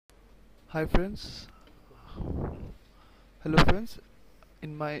Hi friends, hello friends.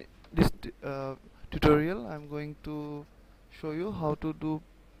 In my tutorial, I'm going to show you how to do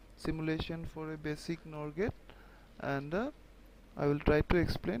simulation for a basic NOR gate, and I will try to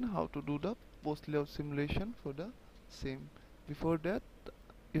explain how to do the post layout simulation for the same. Before that,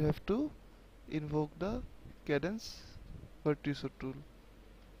 you have to invoke the Cadence VIRTUOSO tool.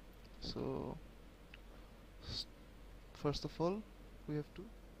 So first of all, we have to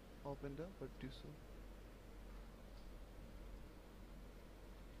open the VIRTUOSO.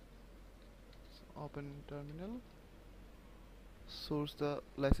 Open terminal, source the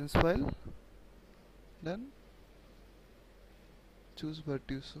license file, then choose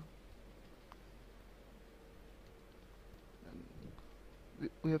VIRTUOSO, and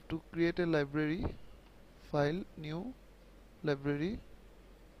we have to create a library, file, new library,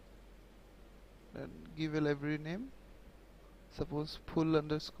 and give a library name, suppose full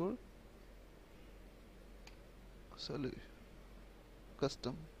underscore solution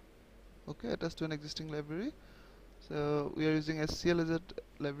custom. Okay, attached to an existing library. So we are using SCL as a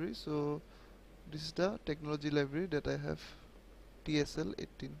library, so this is the technology library that I have, TSL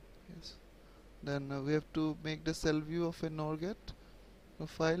 18. Yes. Then we have to make the cell view of a NOR gate.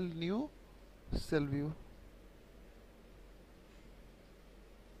 File, new cell view.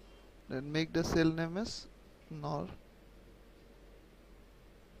 Then make the cell name as NOR,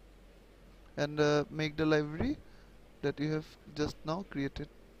 and make the library that you have just now created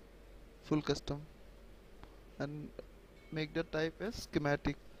full custom, and make the type as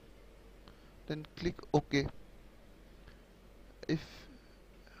schematic. Then click OK. If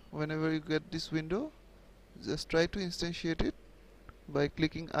whenever you get this window, just try to instantiate it by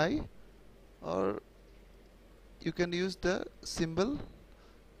clicking I, or you can use the symbol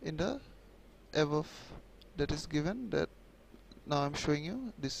in the above that is given, that now I'm showing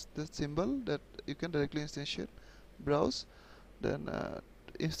you this the symbol that you can directly instantiate. Browse, then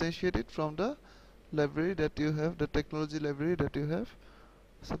instantiate it from the library that you have, the technology library that you have.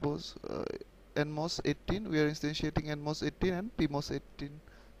 Suppose NMOS 18, we are instantiating NMOS 18 and PMOS 18.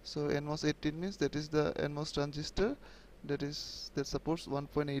 So NMOS 18 means that is the NMOS transistor that supports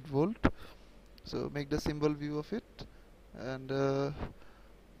 1.8 volt. So make the symbol view of it, and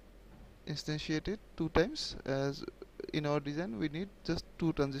instantiate it 2 times, as in our design we need just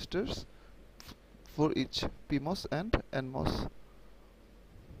 2 transistors for each, PMOS and NMOS.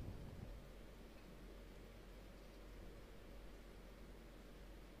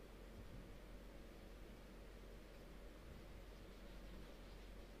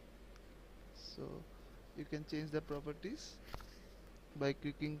 So you can change the properties by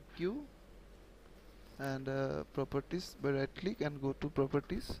clicking Q, and properties by right click and go to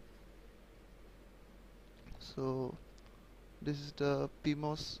properties. So this is the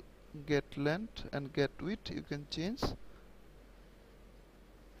PMOS get length and get width, you can change. So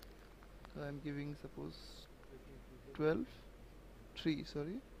I'm giving suppose 12 3,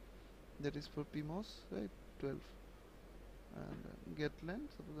 sorry, that is for PMOS, right, 12, and get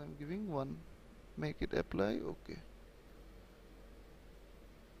length suppose I'm giving 1, make it apply. Okay,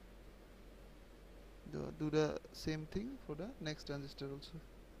 do the same thing for the next transistor also.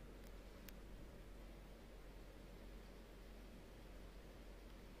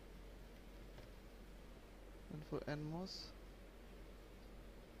 And for NMOS,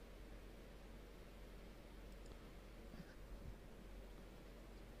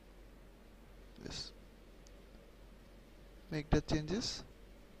 yes, make the changes.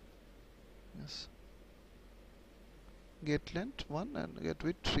 Yes, get length 1 and get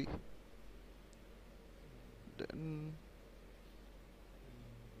width 3. Then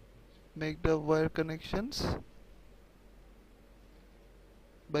make the wire connections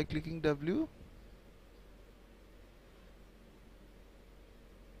by clicking W.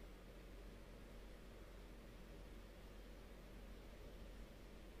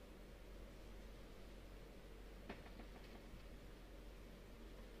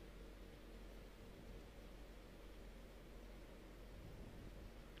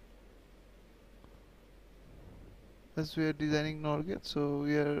 As we are designing NOR gate, so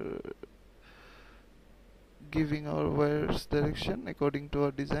we are giving our wires direction according to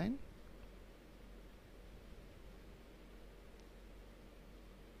our design.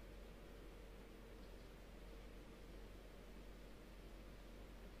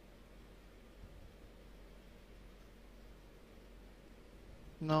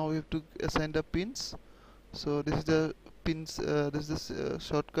 Now we have to assign the pins. So this is the pins, this is the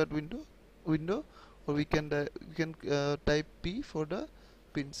shortcut window, or we can type P for the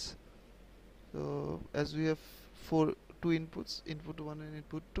pins. So as we have two inputs, input 1 and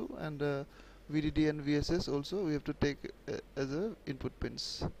input 2, and VDD and VSS also we have to take as a input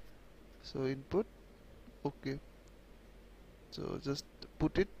pins. So input, okay, so just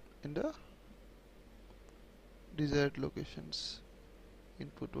put it in the desired locations,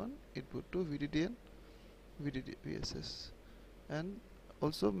 input 1, input 2, VDD and VDD VSS, and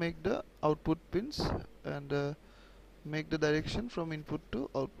also make the output pins and make the direction from input to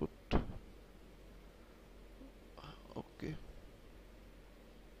output. Okay,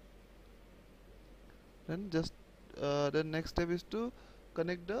 then just the next step is to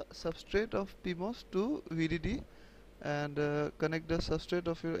connect the substrate of PMOS to VDD and connect the substrate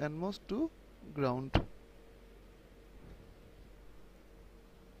of your NMOS to ground.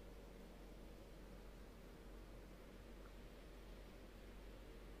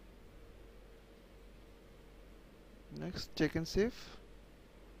 Next, check and save.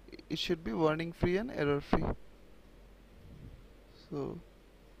 It should be warning free and error free. So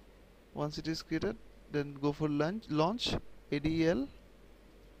once it is created, then go for launch ADL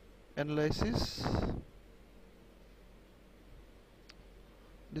analysis.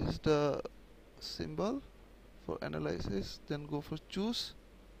 This is the symbol for analysis. Then go for choose.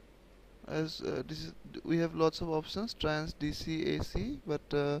 As this is, we have lots of options, trans, DC, AC,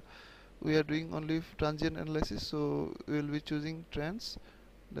 but we are doing only transient analysis, so we will be choosing trans.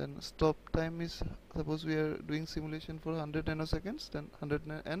 Then stop time is, suppose we are doing simulation for 100 nanoseconds, then 100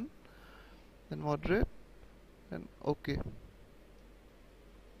 n, then moderate, and OK.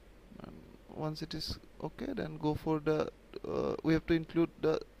 And once it is OK, then go for the we have to include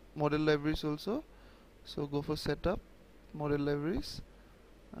the model libraries also, so go for setup, model libraries,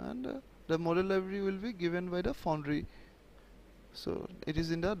 and the model library will be given by the foundry. So it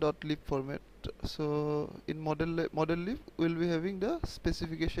is in the .lib format. So in model lib we will be having the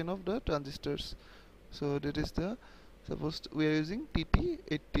specification of the transistors. So that is the, suppose we are using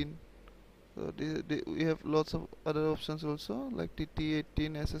TT18. So we have lots of other options also, like TT18,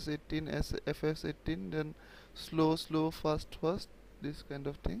 SS18, FS18, then slow, fast, this kind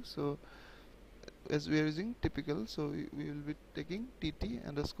of thing. So as we are using typical, so we will be taking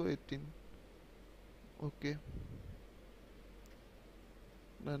TT_18. Okay.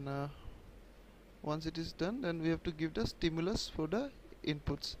 Then once it is done, then we have to give the stimulus for the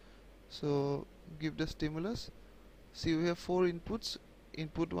inputs. So give the stimulus. See, we have 4 inputs,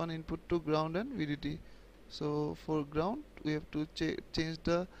 input 1, input 2, ground and VDD. So for ground we have to change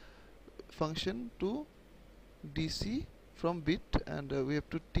the function to DC from bit, and we have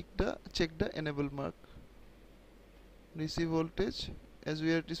to check the enable mark. DC voltage, as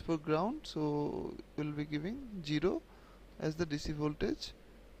we are it is for ground, so we will be giving 0 as the DC voltage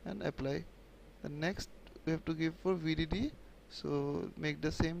and apply. The next we have to give for VDD, so make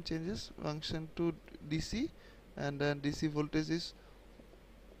the same changes, function to DC, and then DC voltage is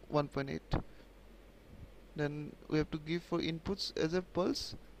 1.8. Then we have to give for inputs as a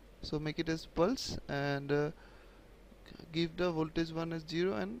pulse, so make it as pulse, and give the voltage 1 as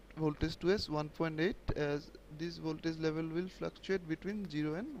 0 and voltage 2 as 1.8, as this voltage level will fluctuate between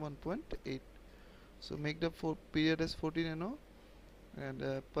 0 and 1.8. So make the period as 40 nano and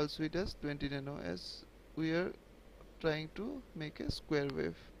pulse width as 20 nano, as we are trying to make a square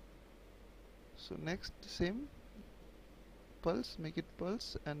wave. So next, same pulse, make it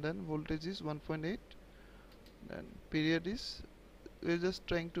pulse, and then voltage is 1.8, then period is, we are just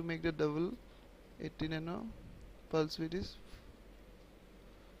trying to make the double, 80 nano, pulse width is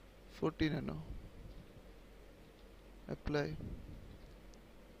 40 nano, apply.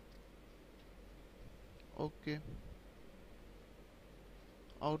 Okay.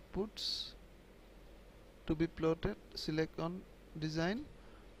 Outputs to be plotted, select on design,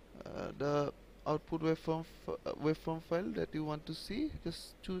 the output waveform file that you want to see,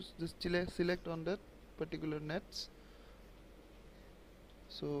 just select on that particular nets.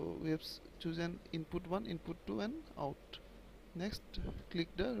 So we have chosen input 1, input 2 and out. Next, click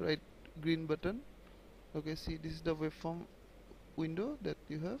the right green button. Okay, see, this is the waveform window that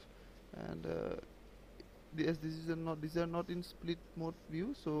you have, and as these are not in split mode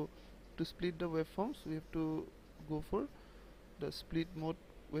view, so to split the waveforms we have to go for the split mode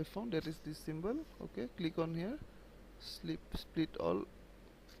waveform, that is this symbol. Okay, click on here, split all.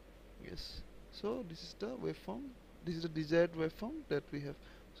 Yes, so this is the waveform, this is the desired waveform that we have.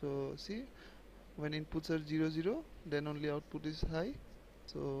 So see, when inputs are 0 0, then only output is high,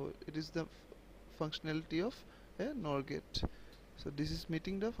 so it is the functionality of a NOR gate. So this is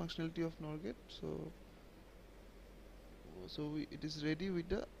meeting the functionality of NOR gate. So it is ready with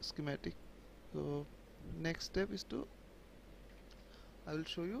the schematic. So next step is to, I will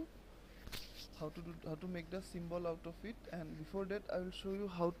show you how to make the symbol out of it, and before that I will show you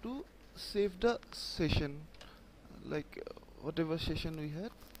how to save the session, like whatever session we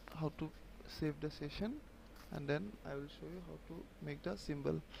had, how to save the session, and then I will show you how to make the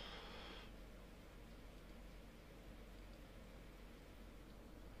symbol.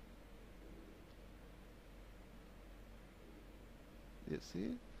 Yes,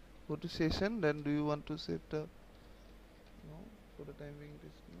 see, go to session, then do you want to save the, no, for the time being it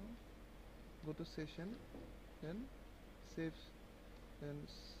is no, go to session, then save, then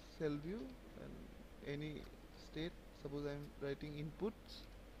cell view, and any state, suppose I am writing inputs,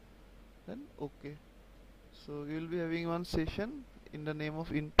 then OK. So you will be having one session in the name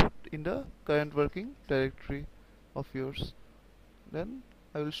of input in the current working directory of yours. Then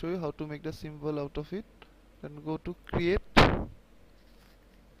I will show you how to make the symbol out of it. Then go to create,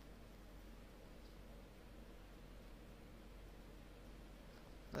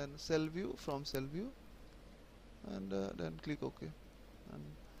 and cell view, from cell view, and then click OK.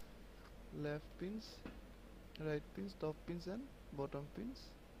 And left pins, right pins, top pins, and bottom pins.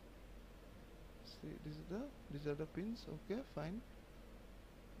 See, these are the pins. Okay, fine.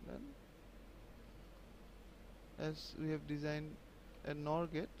 Then as we have designed a NOR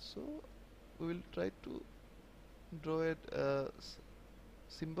gate, so we will try to draw a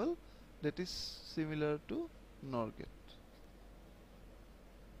symbol that is similar to NOR gate.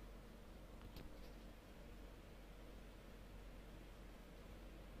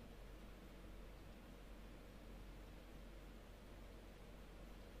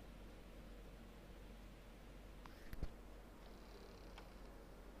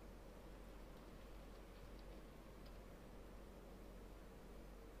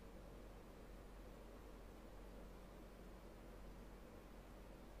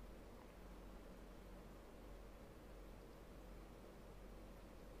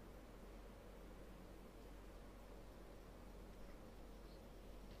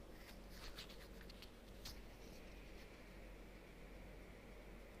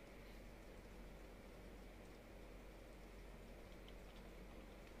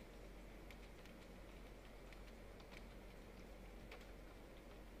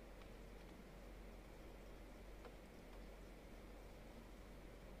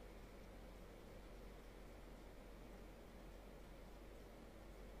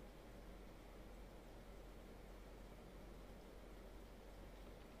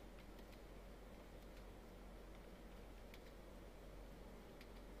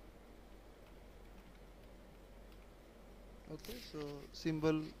 Okay, so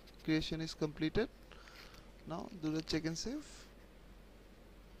symbol creation is completed. Now do the check and save.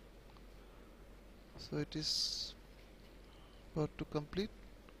 So it is about to complete.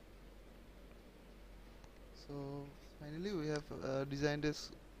 So finally we have designed this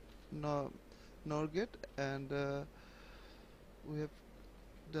NOR gate, and we have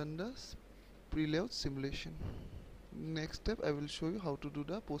done the pre-layout simulation. Next step I will show you how to do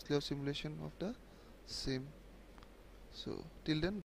the post layout simulation of the same. So till then,